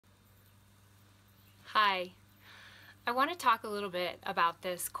Hi, I want to talk a little bit about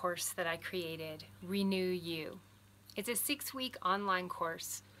this course that I created, Renew You. It's a 6-week online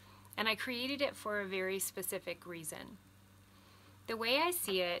course, and I created it for a very specific reason. The way I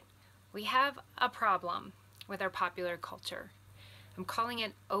see it, we have a problem with our popular culture. I'm calling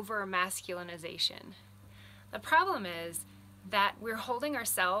it over-masculinization. The problem is that we're holding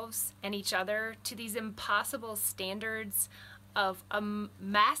ourselves and each other to these impossible standards of a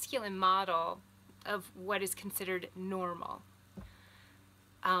masculine model of what is considered normal.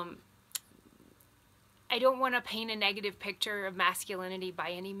 I don't want to paint a negative picture of masculinity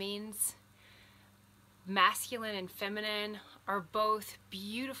by any means. Masculine and feminine are both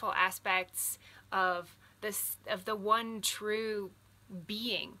beautiful aspects of the one true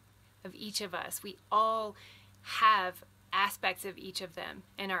being of each of us. We all have aspects of each of them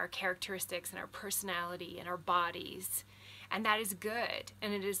in our characteristics and our personality and our bodies, and that is good,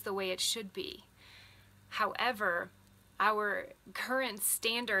 and it is the way it should be. However, our current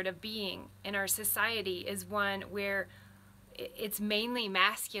standard of being in our society is one where it's mainly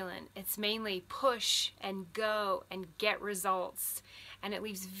masculine. It's mainly push and go and get results. And it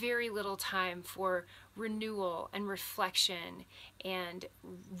leaves very little time for renewal and reflection and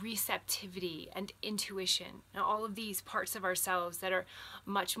receptivity and intuition. And all of these parts of ourselves that are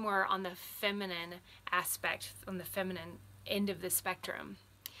much more on the feminine aspect, on the feminine end of the spectrum.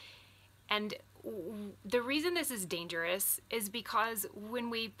 And the reason this is dangerous is because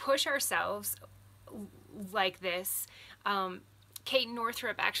when we push ourselves like this, Kate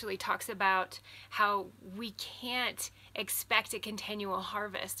Northrup actually talks about how we can't expect a continual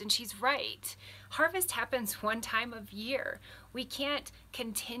harvest, and she's right. Harvest happens one time of year. We can't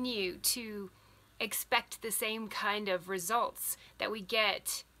continue to expect the same kind of results that we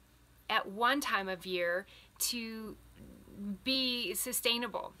get at one time of year to be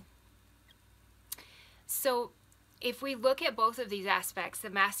sustainable. So if we look at both of these aspects, the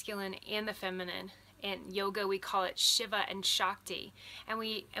masculine and the feminine, in yoga we call it Shiva and Shakti, and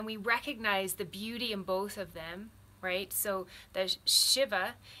we recognize the beauty in both of them, right? So the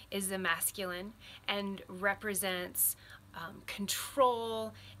Shiva is the masculine and represents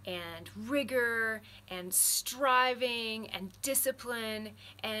control and rigor and striving and discipline,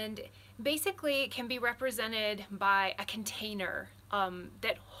 and basically it can be represented by a container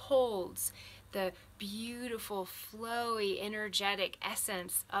that holds the beautiful, flowy, energetic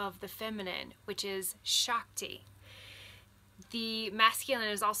essence of the feminine, which is Shakti. The masculine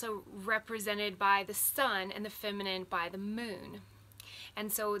is also represented by the sun and the feminine by the moon.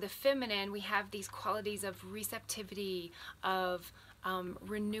 And so the feminine, we have these qualities of receptivity, of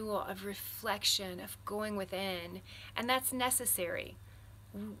renewal, of reflection, of going within, and that's necessary.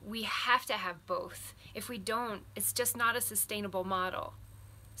 We have to have both. If we don't, it's just not a sustainable model.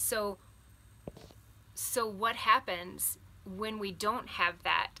 So what happens when we don't have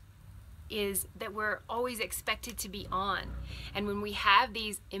that is that we're always expected to be on. And when we have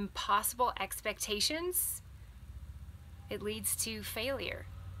these impossible expectations, it leads to failure.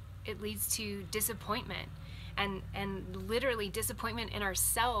 It leads to disappointment, and literally disappointment in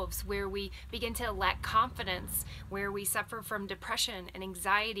ourselves, where we begin to lack confidence, where we suffer from depression and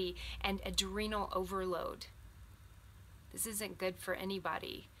anxiety and adrenal overload. This isn't good for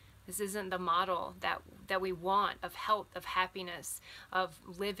anybody. This isn't the model that we want of health, of happiness, of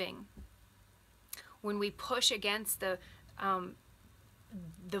living. When we push against the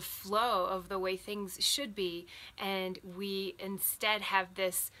flow of the way things should be, and we instead have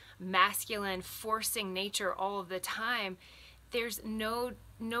this masculine forcing nature all of the time, there's no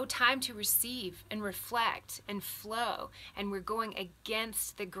time to receive and reflect and flow, and we're going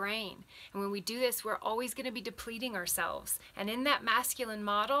against the grain. And when we do this, we're always going to be depleting ourselves. And in that masculine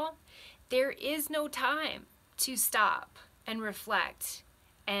model, there is no time to stop and reflect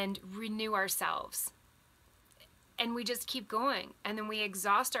and renew ourselves. And we just keep going, and then we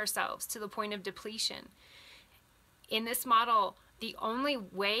exhaust ourselves to the point of depletion. In this model, the only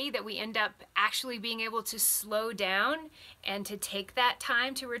way that we end up actually being able to slow down and to take that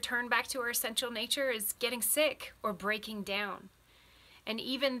time to return back to our essential nature is getting sick or breaking down. And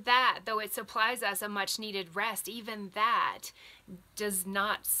even that, though it supplies us a much needed rest, even that does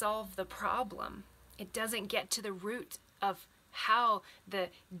not solve the problem. It doesn't get to the root of how the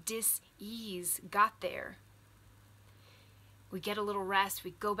dis-ease got there. We get a little rest,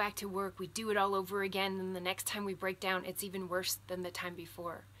 we go back to work, we do it all over again, and the next time we break down, it's even worse than the time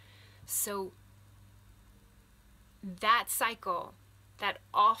before. So that cycle, that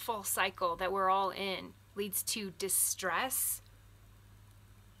awful cycle that we're all in, leads to distress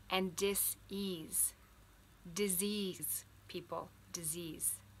and dis-ease. Disease, people,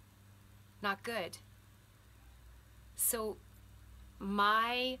 disease. Not good. So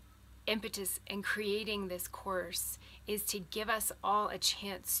my impetus in creating this course is to give us all a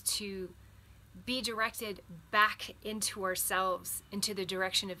chance to be directed back into ourselves, into the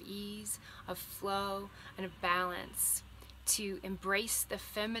direction of ease, of flow, and of balance, to embrace the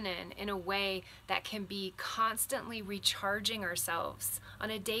feminine in a way that can be constantly recharging ourselves on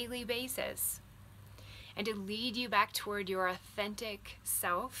a daily basis, and to lead you back toward your authentic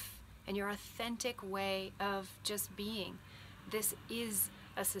self and your authentic way of just being. This is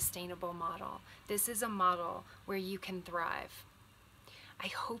a sustainable model. This is a model where you can thrive. I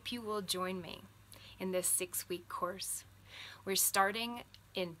hope you will join me in this 6-week course. We're starting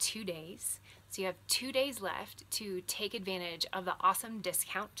in 2 days, so you have 2 days left to take advantage of the awesome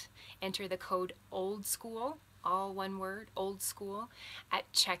discount. Enter the code OLDSCHOOL, all one word, Old School,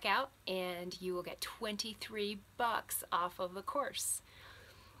 at checkout, and you will get $23 off of the course.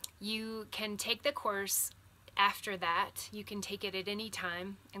 You can take the course after that. You can take it at any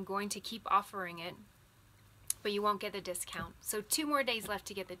time. I'm going to keep offering it, but you won't get the discount. So 2 more days left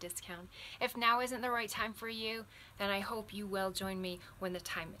to get the discount. If now isn't the right time for you, then I hope you will join me when the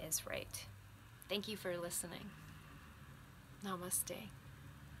time is right. Thank you for listening. Namaste.